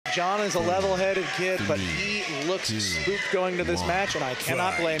John is a level-headed kid, but he looks spooked going to this match, and I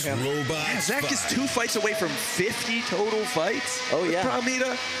cannot blame him. Yeah, Zach is 2 fights away from 50 total fights. Oh, yeah.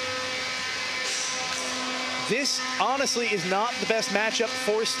 Pramheda. This, honestly, is not the best matchup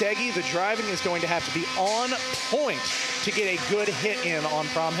for Steggy. The driving is going to have to be on point to get a good hit in on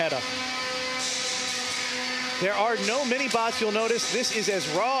Pramheda. There are no mini-bots, you'll notice. This is as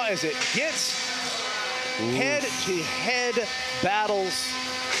raw as it gets. Head-to-head battles.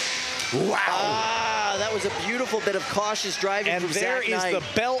 Wow. Ah, that was a beautiful bit of cautious driving and from there Zach is Knight. the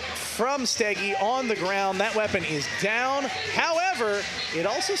belt from Steggy on the ground. That weapon is down. However, it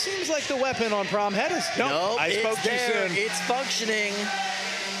also seems like the weapon on Pramheda's. Nope, I spoke too soon. It's functioning.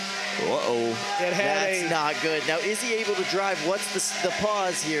 Uh-oh. That's not good. Now, is he able to drive? What's the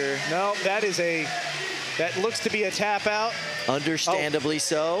pause here? No, that looks to be a tap out. Understandably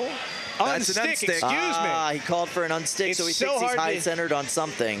so. Unstick, excuse me. He called for an unstick, so he thinks he's high-centered on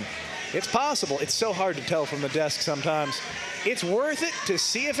something. It's possible. It's so hard to tell from the desk sometimes. It's worth it to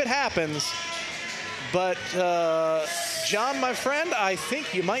see if it happens. But, John, my friend, I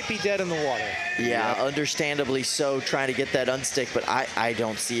think you might be dead in the water. Yeah, understandably so, trying to get that unstick, but I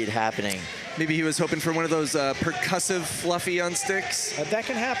don't see it happening. Maybe he was hoping for one of those percussive, fluffy unsticks. That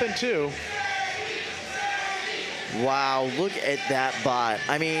can happen, too. Wow, look at that bot.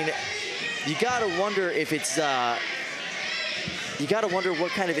 I mean, you gotta wonder if it's, you gotta wonder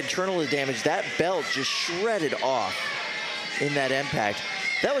what kind of internal damage that belt just shredded off in that impact.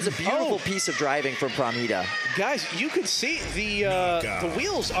 That was a beautiful piece of driving from Pramheda. Guys, you could see the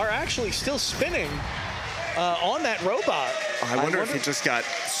wheels are actually still spinning on that robot. I wonder if it just got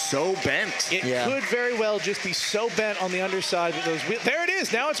so bent. It could very well just be so bent on the underside that those wheels. There it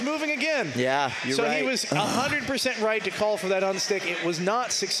is. Now it's moving again. Yeah, you're right. So he was 100% right to call for that unstick. It was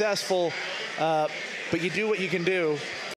not successful, but you do what you can do.